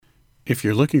If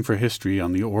you're looking for history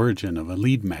on the origin of a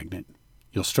lead magnet,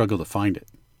 you'll struggle to find it.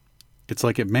 It's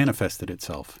like it manifested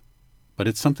itself, but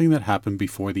it's something that happened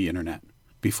before the internet.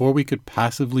 Before we could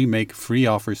passively make free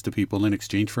offers to people in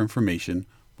exchange for information,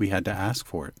 we had to ask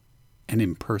for it. And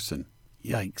in person.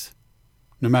 Yikes.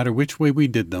 No matter which way we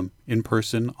did them, in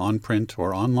person, on print,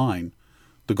 or online,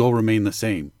 the goal remained the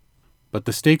same. But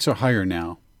the stakes are higher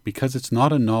now, because it's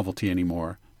not a novelty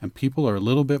anymore, and people are a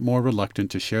little bit more reluctant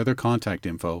to share their contact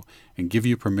info and give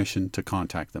you permission to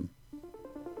contact them.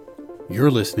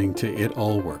 You're listening to It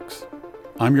All Works.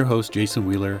 I'm your host, Jason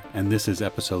Wheeler, and this is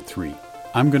episode 3.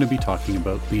 I'm going to be talking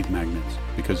about lead magnets,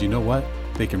 because you know what?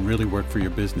 They can really work for your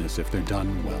business if they're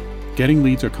done well. Getting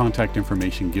leads or contact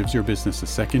information gives your business a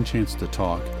second chance to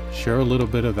talk, share a little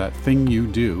bit of that thing you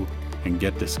do, and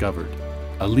get discovered.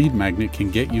 A lead magnet can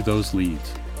get you those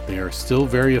leads. They are still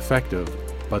very effective,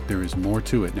 but there is more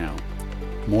to it now.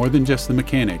 More than just the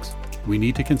mechanics, we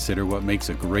need to consider what makes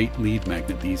a great lead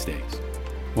magnet these days.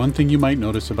 One thing you might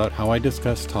notice about how I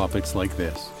discuss topics like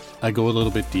this, I go a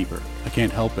little bit deeper. I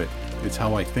can't help it. It's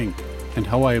how I think, and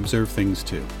how I observe things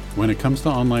too. When it comes to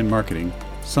online marketing,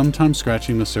 sometimes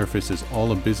scratching the surface is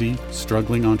all a busy,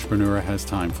 struggling entrepreneur has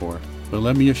time for. But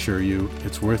let me assure you,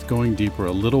 it's worth going deeper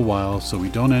a little while so we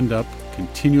don't end up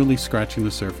continually scratching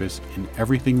the surface in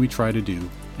everything we try to do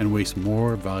and waste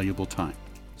more valuable time.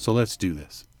 So let's do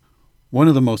this. One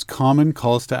of the most common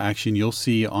calls to action you'll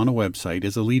see on a website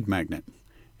is a lead magnet.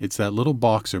 It's that little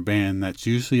box or band that's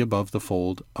usually above the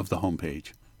fold of the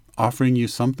homepage, offering you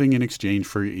something in exchange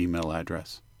for your email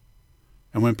address.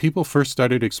 And when people first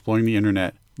started exploring the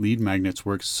internet, lead magnets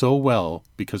worked so well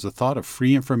because the thought of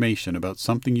free information about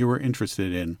something you were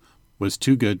interested in was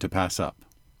too good to pass up.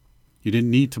 You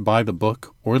didn't need to buy the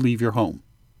book or leave your home.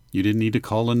 You didn't need to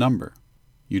call a number.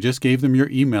 You just gave them your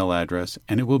email address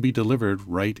and it will be delivered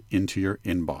right into your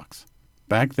inbox.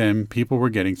 Back then, people were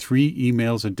getting 3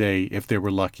 emails a day if they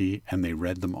were lucky, and they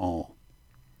read them all.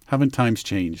 Haven't times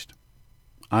changed?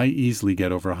 I easily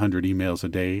get over 100 emails a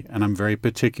day, and I'm very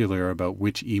particular about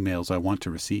which emails I want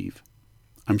to receive.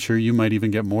 I'm sure you might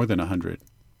even get more than 100,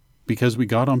 because we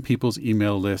got on people's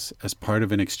email lists as part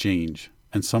of an exchange,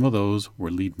 and some of those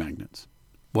were lead magnets.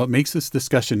 What makes this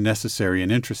discussion necessary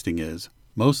and interesting is,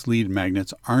 most lead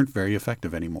magnets aren't very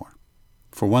effective anymore.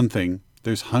 For one thing,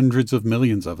 there's hundreds of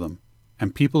millions of them,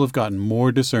 and people have gotten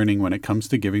more discerning when it comes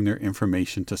to giving their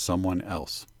information to someone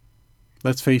else.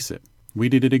 Let's face it, we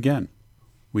did it again.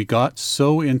 We got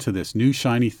so into this new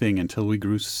shiny thing until we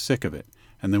grew sick of it,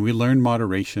 and then we learned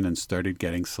moderation and started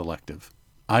getting selective.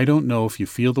 I don't know if you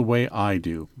feel the way I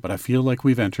do, but I feel like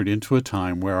we've entered into a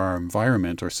time where our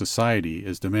environment or society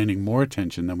is demanding more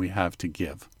attention than we have to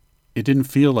give. It didn't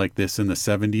feel like this in the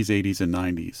 70s, 80s, and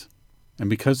 90s. And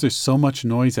because there's so much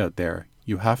noise out there,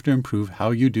 you have to improve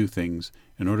how you do things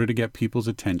in order to get people's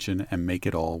attention and make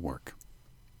it all work.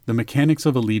 The mechanics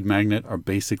of a lead magnet are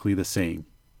basically the same.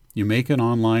 You make an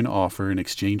online offer in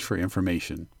exchange for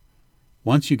information.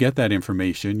 Once you get that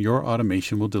information, your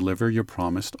automation will deliver your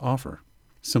promised offer.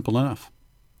 Simple enough.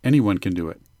 Anyone can do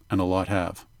it, and a lot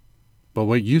have. But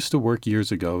what used to work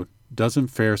years ago doesn't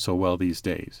fare so well these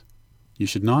days. You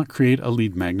should not create a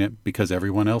lead magnet because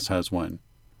everyone else has one.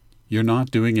 You're not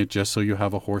doing it just so you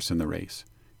have a horse in the race.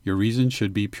 Your reason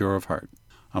should be pure of heart.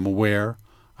 I'm aware.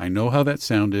 I know how that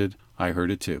sounded. I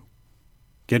heard it too.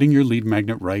 Getting your lead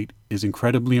magnet right is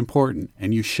incredibly important,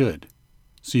 and you should,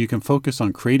 so you can focus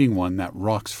on creating one that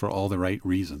rocks for all the right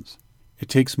reasons. It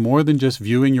takes more than just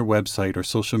viewing your website or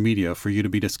social media for you to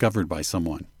be discovered by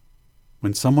someone.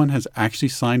 When someone has actually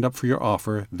signed up for your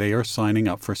offer, they are signing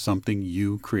up for something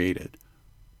you created.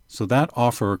 So that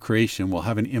offer or creation will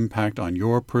have an impact on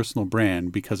your personal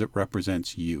brand because it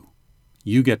represents you.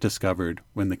 You get discovered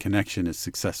when the connection is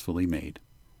successfully made.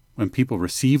 When people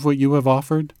receive what you have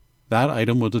offered, that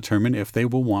item will determine if they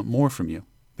will want more from you.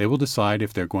 They will decide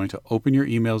if they're going to open your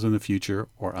emails in the future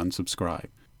or unsubscribe,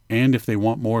 and if they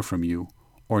want more from you,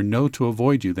 or know to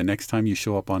avoid you the next time you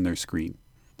show up on their screen.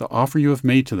 The offer you have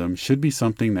made to them should be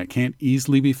something that can't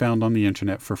easily be found on the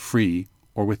internet for free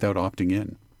or without opting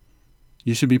in.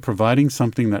 You should be providing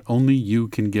something that only you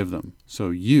can give them,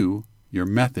 so you, your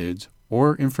methods,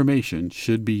 or information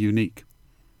should be unique.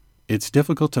 It's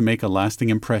difficult to make a lasting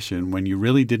impression when you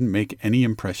really didn't make any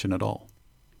impression at all.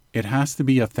 It has to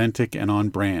be authentic and on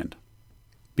brand.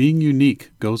 Being unique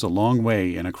goes a long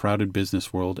way in a crowded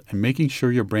business world, and making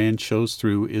sure your brand shows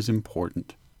through is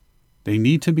important. They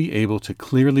need to be able to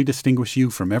clearly distinguish you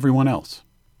from everyone else.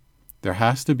 There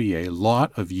has to be a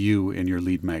lot of you in your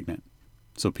lead magnet,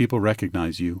 so people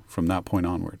recognize you from that point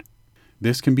onward.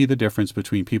 This can be the difference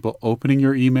between people opening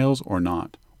your emails or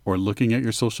not, or looking at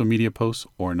your social media posts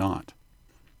or not.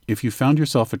 If you found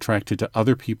yourself attracted to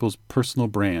other people's personal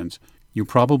brands, you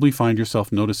probably find yourself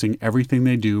noticing everything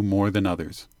they do more than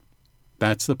others.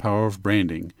 That's the power of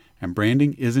branding, and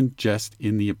branding isn't just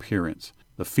in the appearance.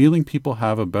 The feeling people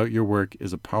have about your work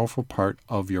is a powerful part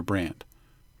of your brand.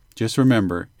 Just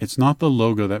remember, it's not the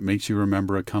logo that makes you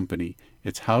remember a company,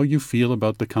 it's how you feel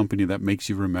about the company that makes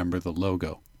you remember the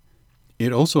logo.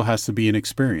 It also has to be an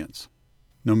experience.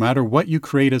 No matter what you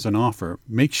create as an offer,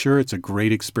 make sure it's a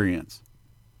great experience.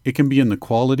 It can be in the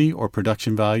quality or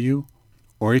production value,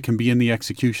 or it can be in the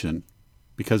execution,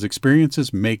 because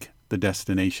experiences make the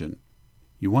destination.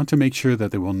 You want to make sure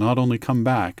that they will not only come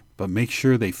back, but make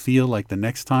sure they feel like the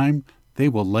next time they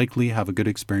will likely have a good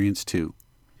experience too.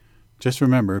 Just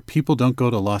remember, people don't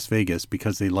go to Las Vegas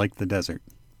because they like the desert.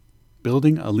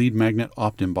 Building a lead magnet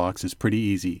opt-in box is pretty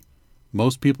easy.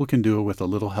 Most people can do it with a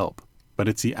little help, but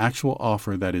it's the actual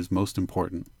offer that is most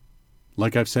important.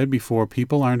 Like I've said before,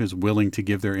 people aren't as willing to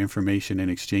give their information in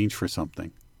exchange for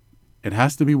something. It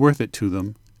has to be worth it to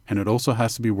them, and it also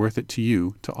has to be worth it to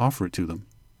you to offer it to them.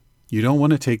 You don't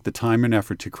want to take the time and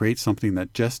effort to create something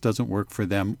that just doesn't work for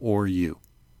them or you.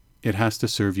 It has to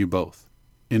serve you both.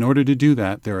 In order to do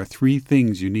that, there are 3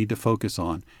 things you need to focus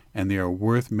on, and they are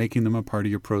worth making them a part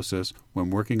of your process when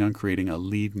working on creating a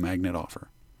lead magnet offer.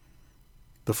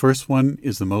 The first one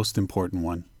is the most important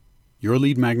one. Your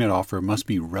lead magnet offer must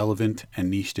be relevant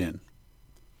and niched in,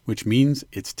 which means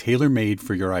it's tailor-made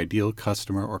for your ideal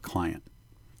customer or client.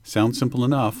 Sounds simple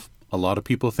enough. A lot of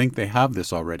people think they have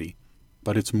this already.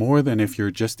 But it's more than if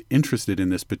you're just interested in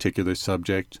this particular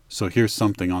subject, so here's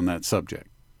something on that subject.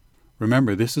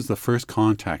 Remember, this is the first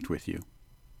contact with you.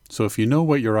 So if you know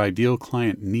what your ideal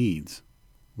client needs,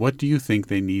 what do you think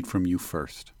they need from you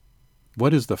first?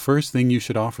 What is the first thing you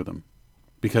should offer them?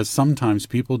 Because sometimes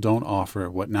people don't offer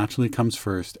what naturally comes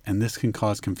first, and this can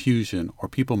cause confusion, or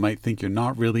people might think you're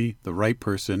not really the right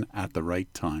person at the right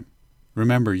time.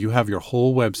 Remember, you have your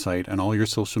whole website and all your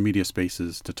social media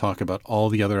spaces to talk about all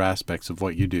the other aspects of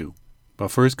what you do. But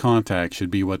first contact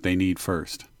should be what they need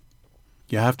first.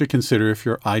 You have to consider if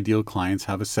your ideal clients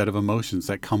have a set of emotions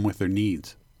that come with their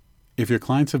needs. If your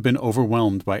clients have been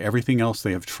overwhelmed by everything else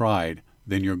they have tried,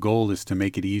 then your goal is to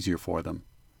make it easier for them.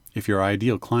 If your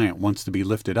ideal client wants to be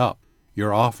lifted up,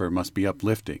 your offer must be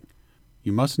uplifting.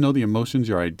 You must know the emotions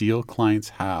your ideal clients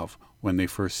have when they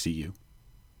first see you.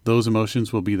 Those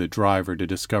emotions will be the driver to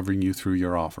discovering you through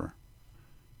your offer.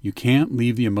 You can't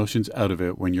leave the emotions out of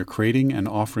it when you're creating and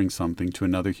offering something to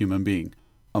another human being.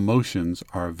 Emotions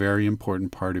are a very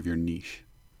important part of your niche.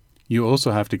 You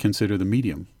also have to consider the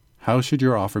medium. How should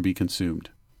your offer be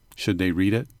consumed? Should they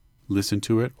read it, listen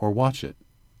to it, or watch it?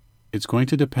 It's going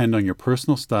to depend on your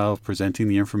personal style of presenting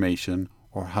the information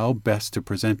or how best to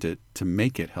present it to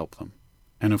make it help them.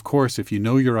 And of course, if you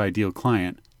know your ideal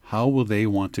client, how will they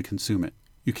want to consume it?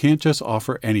 You can't just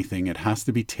offer anything, it has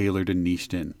to be tailored and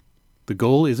niched in. The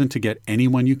goal isn't to get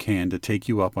anyone you can to take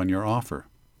you up on your offer.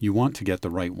 You want to get the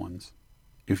right ones.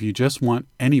 If you just want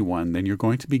anyone, then you're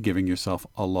going to be giving yourself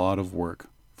a lot of work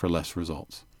for less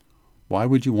results. Why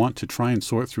would you want to try and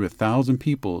sort through 1,000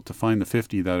 people to find the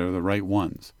 50 that are the right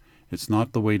ones? It's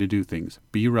not the way to do things.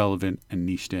 Be relevant and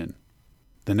niched in.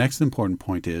 The next important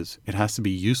point is it has to be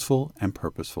useful and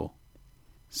purposeful.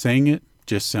 Saying it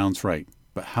just sounds right,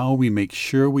 but how we make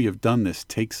sure we have done this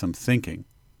takes some thinking.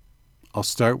 I'll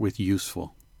start with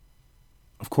useful.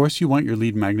 Of course, you want your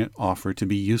lead magnet offer to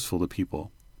be useful to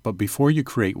people, but before you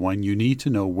create one, you need to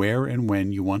know where and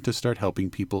when you want to start helping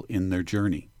people in their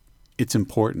journey. It's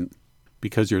important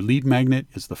because your lead magnet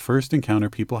is the first encounter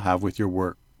people have with your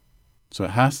work. So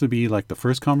it has to be like the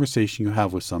first conversation you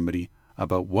have with somebody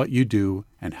about what you do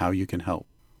and how you can help.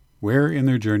 Where in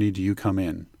their journey do you come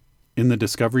in? In the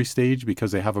discovery stage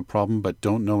because they have a problem but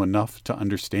don't know enough to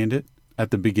understand it? At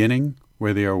the beginning,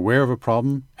 where they are aware of a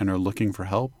problem and are looking for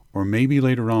help? Or maybe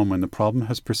later on when the problem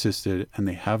has persisted and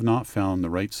they have not found the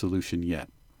right solution yet?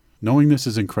 Knowing this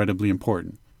is incredibly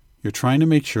important. You're trying to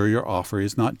make sure your offer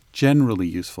is not generally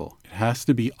useful. It has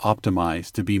to be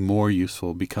optimized to be more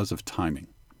useful because of timing.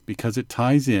 Because it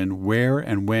ties in where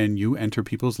and when you enter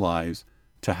people's lives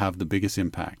to have the biggest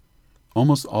impact.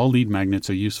 Almost all lead magnets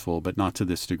are useful, but not to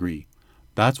this degree.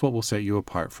 That's what will set you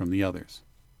apart from the others.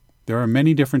 There are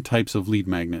many different types of lead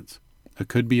magnets. It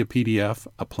could be a PDF,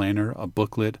 a planner, a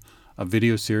booklet, a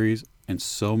video series, and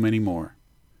so many more.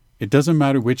 It doesn't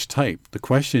matter which type. The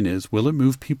question is, will it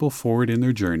move people forward in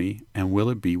their journey, and will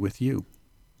it be with you?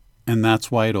 And that's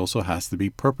why it also has to be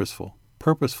purposeful.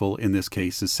 Purposeful in this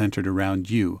case is centered around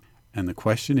you, and the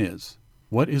question is,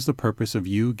 what is the purpose of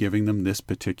you giving them this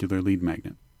particular lead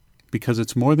magnet? Because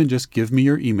it's more than just give me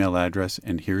your email address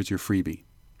and here's your freebie.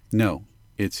 No,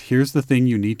 It's here's the thing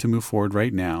you need to move forward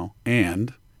right now,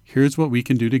 and here's what we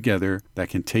can do together that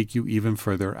can take you even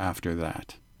further after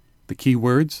that. The key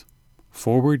words,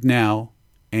 forward now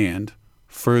and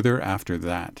further after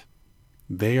that.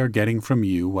 They are getting from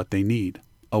you what they need,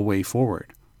 a way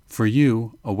forward. For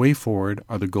you, a way forward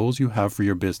are the goals you have for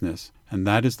your business, and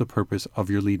that is the purpose of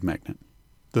your lead magnet.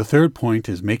 The third point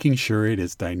is making sure it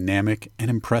is dynamic and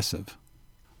impressive.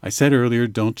 I said earlier,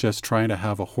 don't just try to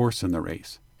have a horse in the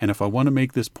race. And if I want to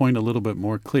make this point a little bit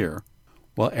more clear,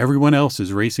 while everyone else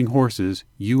is racing horses,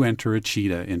 you enter a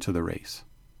cheetah into the race.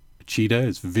 A cheetah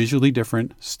is visually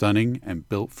different, stunning, and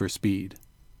built for speed.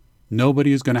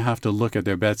 Nobody is going to have to look at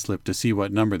their bet slip to see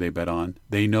what number they bet on.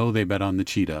 They know they bet on the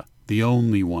cheetah, the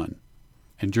only one.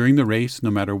 And during the race,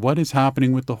 no matter what is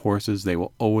happening with the horses, they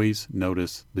will always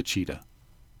notice the cheetah.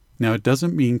 Now, it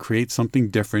doesn't mean create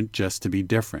something different just to be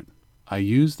different. I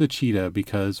use the cheetah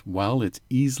because while it's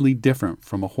easily different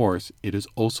from a horse, it is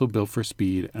also built for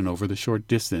speed, and over the short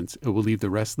distance, it will leave the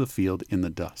rest of the field in the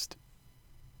dust.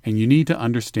 And you need to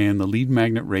understand the lead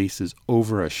magnet race is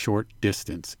over a short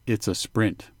distance. It's a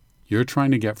sprint. You're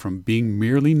trying to get from being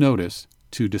merely noticed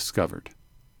to discovered.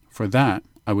 For that,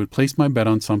 I would place my bet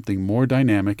on something more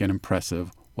dynamic and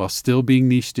impressive while still being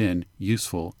niched in,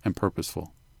 useful, and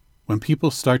purposeful. When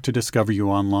people start to discover you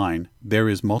online, there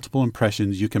is multiple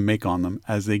impressions you can make on them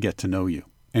as they get to know you,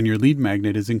 and your lead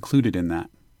magnet is included in that.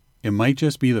 It might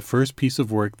just be the first piece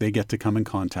of work they get to come in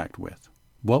contact with.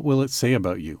 What will it say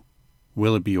about you?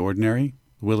 Will it be ordinary?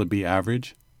 Will it be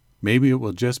average? Maybe it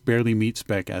will just barely meet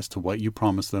spec as to what you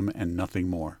promised them and nothing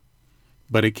more.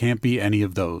 But it can't be any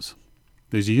of those.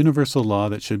 There's a universal law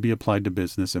that should be applied to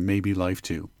business and maybe life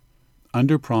too.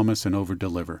 Under-promise and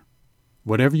over-deliver.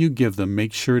 Whatever you give them,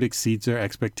 make sure it exceeds their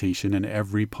expectation in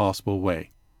every possible way.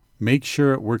 Make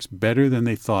sure it works better than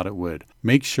they thought it would.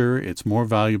 Make sure it's more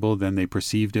valuable than they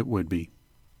perceived it would be.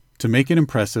 To make it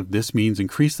impressive, this means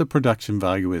increase the production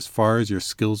value as far as your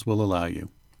skills will allow you,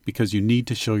 because you need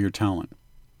to show your talent.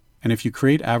 And if you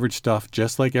create average stuff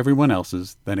just like everyone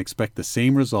else's, then expect the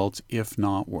same results, if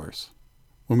not worse.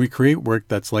 When we create work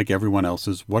that's like everyone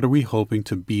else's, what are we hoping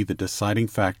to be the deciding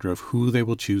factor of who they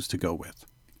will choose to go with?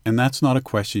 And that's not a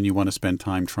question you want to spend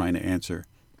time trying to answer.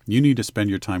 You need to spend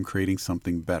your time creating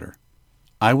something better.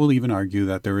 I will even argue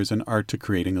that there is an art to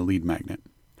creating a lead magnet.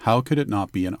 How could it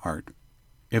not be an art?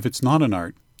 If it's not an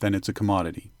art, then it's a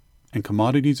commodity. And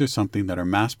commodities are something that are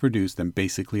mass-produced and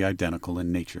basically identical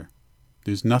in nature.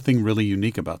 There's nothing really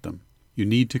unique about them. You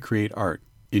need to create art,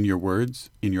 in your words,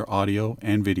 in your audio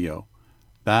and video.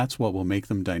 That's what will make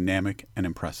them dynamic and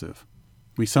impressive.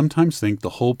 We sometimes think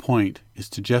the whole point is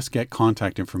to just get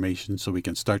contact information so we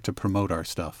can start to promote our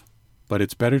stuff. But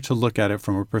it's better to look at it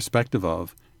from a perspective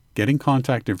of getting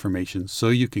contact information so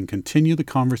you can continue the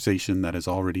conversation that has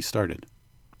already started.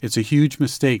 It's a huge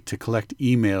mistake to collect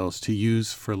emails to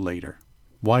use for later.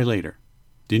 Why later?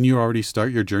 Didn't you already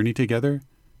start your journey together?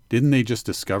 Didn't they just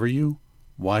discover you?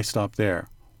 Why stop there?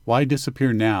 Why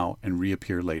disappear now and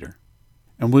reappear later?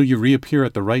 And will you reappear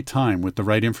at the right time with the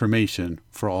right information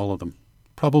for all of them?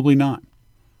 Probably not.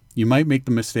 You might make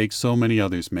the mistake so many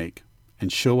others make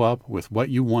and show up with what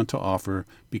you want to offer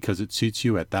because it suits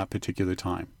you at that particular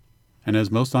time. And as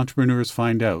most entrepreneurs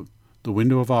find out, the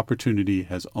window of opportunity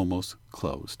has almost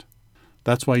closed.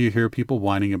 That's why you hear people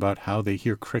whining about how they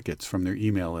hear crickets from their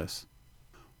email lists.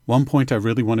 One point I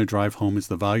really want to drive home is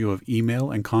the value of email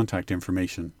and contact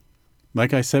information.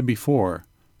 Like I said before,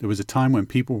 there was a time when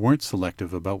people weren't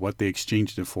selective about what they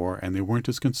exchanged it for, and they weren't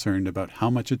as concerned about how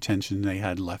much attention they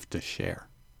had left to share.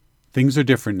 Things are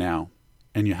different now,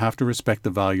 and you have to respect the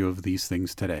value of these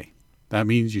things today. That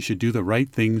means you should do the right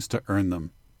things to earn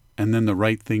them, and then the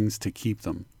right things to keep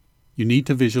them. You need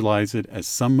to visualize it as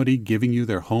somebody giving you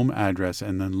their home address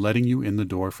and then letting you in the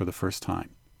door for the first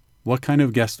time. What kind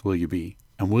of guest will you be,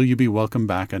 and will you be welcome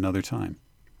back another time?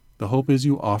 The hope is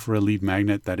you offer a lead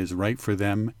magnet that is right for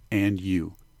them and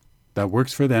you. That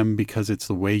works for them because it's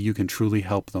the way you can truly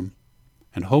help them.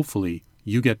 And hopefully,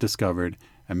 you get discovered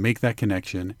and make that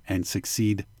connection and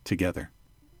succeed together.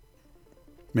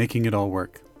 Making it all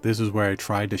work. This is where I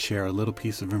tried to share a little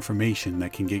piece of information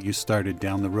that can get you started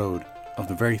down the road of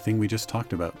the very thing we just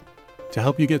talked about. To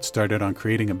help you get started on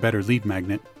creating a better lead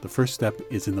magnet, the first step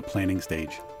is in the planning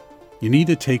stage. You need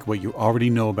to take what you already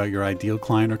know about your ideal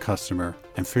client or customer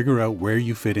and figure out where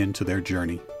you fit into their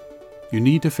journey. You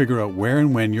need to figure out where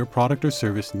and when your product or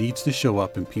service needs to show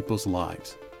up in people's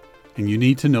lives. And you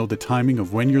need to know the timing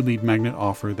of when your lead magnet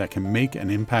offer that can make an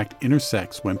impact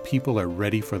intersects when people are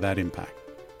ready for that impact.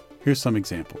 Here's some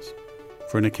examples.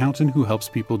 For an accountant who helps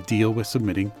people deal with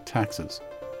submitting taxes,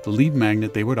 the lead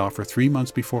magnet they would offer 3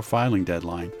 months before filing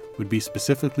deadline would be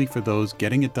specifically for those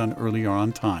getting it done earlier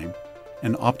on time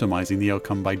and optimizing the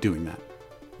outcome by doing that.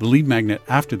 The lead magnet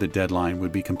after the deadline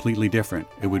would be completely different.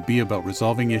 It would be about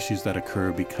resolving issues that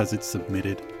occur because it's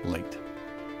submitted late.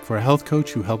 For a health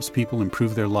coach who helps people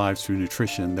improve their lives through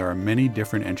nutrition, there are many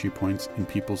different entry points in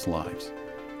people's lives.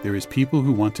 There is people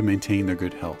who want to maintain their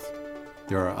good health.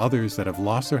 There are others that have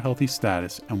lost their healthy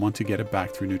status and want to get it back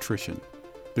through nutrition.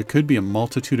 There could be a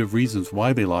multitude of reasons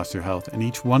why they lost their health, and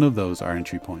each one of those are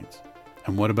entry points.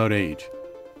 And what about age?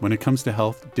 When it comes to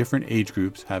health, different age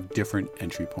groups have different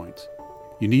entry points.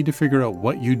 You need to figure out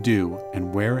what you do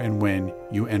and where and when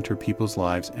you enter people's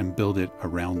lives and build it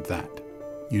around that.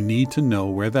 You need to know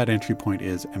where that entry point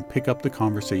is and pick up the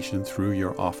conversation through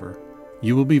your offer.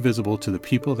 You will be visible to the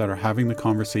people that are having the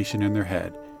conversation in their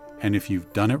head, and if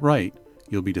you've done it right,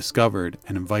 you'll be discovered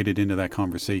and invited into that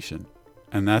conversation.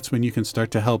 And that's when you can start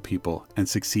to help people and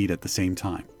succeed at the same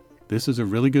time. This is a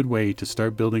really good way to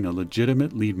start building a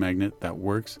legitimate lead magnet that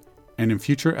works, and in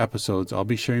future episodes I'll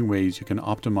be sharing ways you can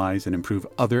optimize and improve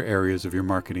other areas of your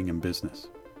marketing and business.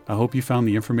 I hope you found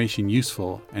the information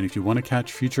useful, and if you want to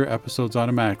catch future episodes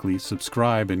automatically,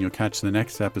 subscribe and you'll catch the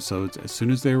next episodes as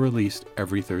soon as they're released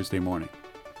every Thursday morning.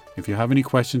 If you have any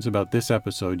questions about this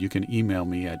episode, you can email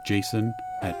me at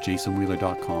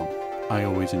jason@jasonwheeler.com. I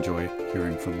always enjoy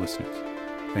hearing from listeners.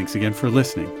 Thanks again for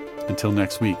listening. Until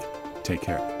next week, take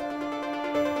care.